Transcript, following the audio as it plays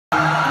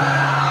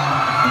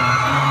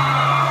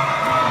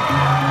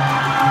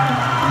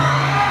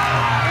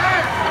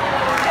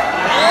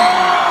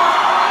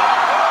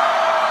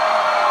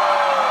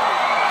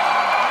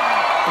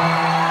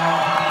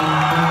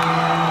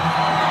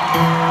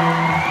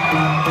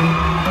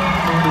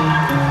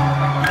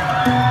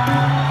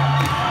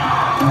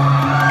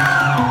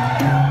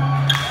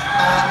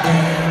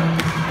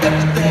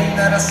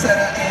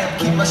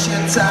my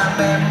shit time,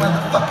 man,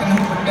 motherfucking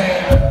Hoover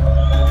Dam.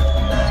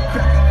 Nine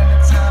cracking in the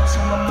time,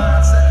 so my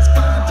mindset is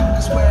fine. Do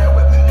this wear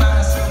with me,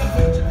 mindset.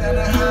 So then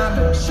I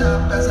hide them,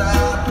 sharp as a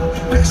hop.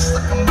 Wrist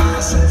like a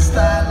monster,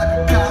 style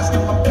like a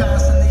costume. I'm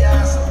constantly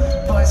awesome.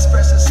 Voice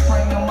fresh as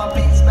spring on my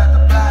beats, about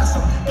to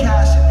blossom.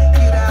 Cash it,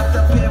 get out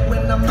the pit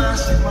when I'm my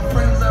shit. My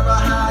friends are a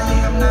high,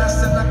 yeah, I'm not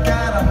still I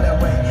got them that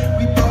way.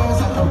 We balls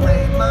on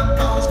parade, my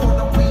balls for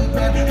the weed,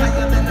 man.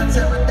 Higher than a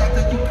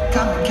pterodactyl, you can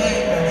come and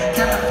caveman.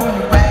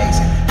 California waves,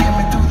 get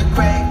me through the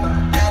grave.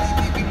 Daddy,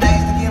 baby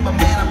days, to give my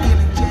man, I'm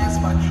feeling jazz,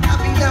 man. I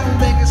be out in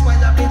Vegas while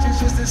y'all bitches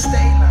just to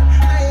stay line.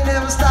 I ain't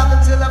never stopped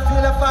until I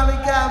feel I finally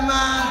got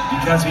mine.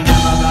 Because we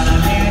never gonna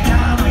lay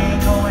down, we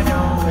ain't going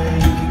nowhere.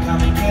 You can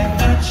come and get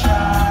a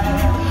try.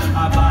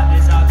 Our bond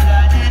is our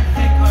blood and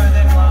thicker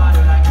than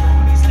water, like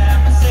movies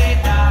never say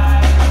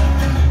die.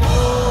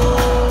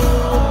 Oh,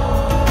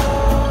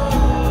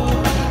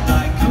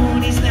 like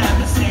Goonies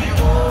never say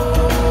oh,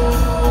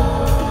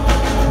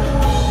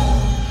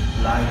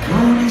 like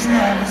Goonies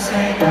never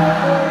say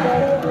die.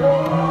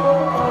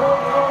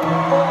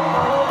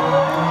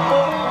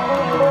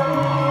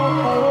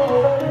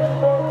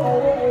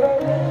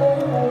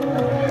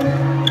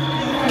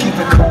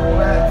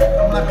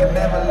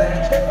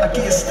 I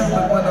get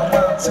stupid when I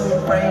want to,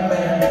 Rain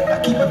Man. I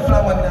keep it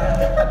flowing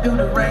now, I do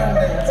the rain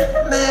dance.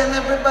 Man,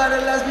 everybody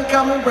lets me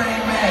call me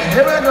Rain Man.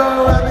 Here I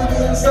go, I be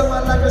getting so I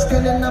like a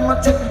standing on my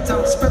tippy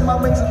toes. Spread my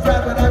wings and fly,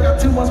 but I got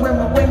 2 months where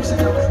my wings should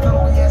go.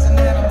 Hungry as an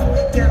animal,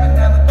 tearing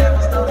down the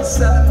devil's door. They're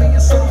selling me a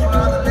soul for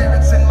all the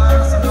lyrics in my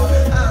arsenal.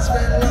 Eyes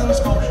red, lungs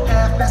full,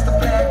 half past the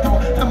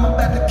flagpole. I'm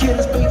about to kill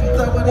this beat and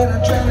throw it in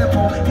a training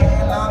pool.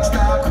 Hair long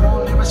style,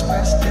 cool, lyrics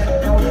fresh,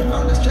 jet go.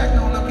 On this track,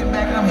 no looking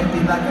back, I'm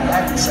hippie like a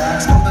happy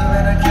sax. Smoother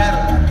than a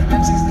Cadillac, the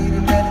MC's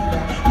leading ready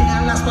back.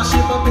 Yeah, I lost my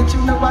shit, but bitch,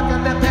 you know I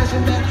got that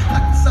passion that I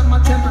can set my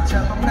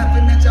temperature. I'm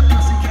laughing at your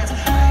pussy cats. I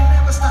ain't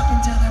never stopped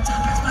until that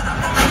time is, but I'm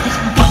not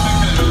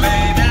gonna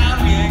lay down,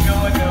 we ain't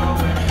going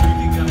nowhere.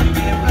 You can come and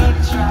give a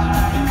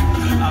try.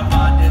 Our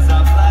bond is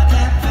our blood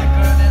and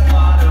thicker than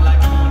water,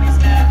 like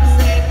Goonies never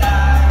say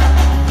die.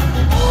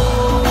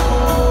 Oh,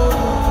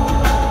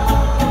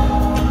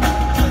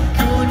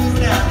 Goonies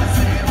never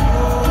say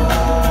oh,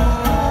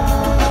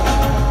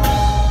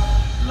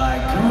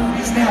 like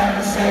Goonies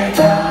never say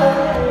die.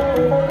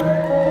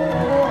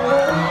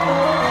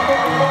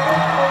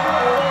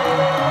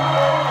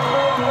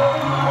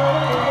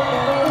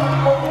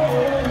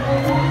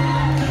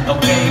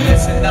 Okay,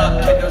 listen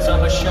up, kiddos,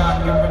 I'm a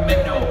shark, you're a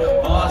minnow.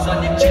 Bars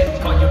on your chin,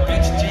 call your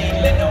bitch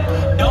Jane Leno.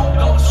 Don't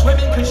go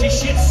swimming, cause your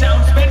shit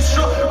sounds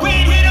menstrual. We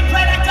ain't here to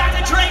play like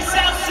Dr. Dre,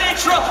 South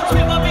Central.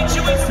 Spit my bitch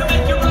you to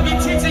make you rub your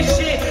tits and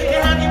shit. You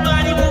have your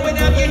body moving,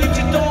 have your hips,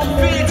 your dome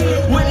fits.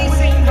 Willie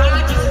sing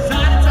high, just as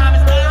high, the time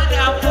is now.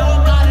 Now, full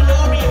body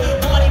Lorien,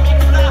 Marty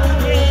McFly.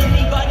 Yeah,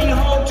 anybody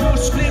home, 2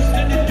 spliffs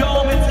to the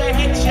dome. It's a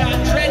headshot,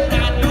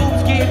 dreadnought,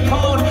 noobs get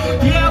cold.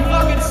 Yeah, I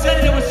fucking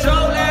said it was so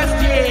last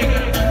year.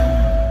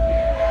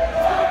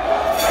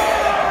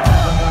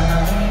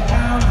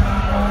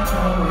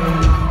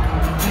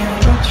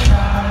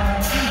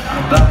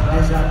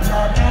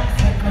 Blood and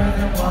thicker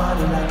than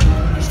water, like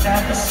Goonies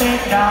never say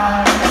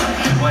die.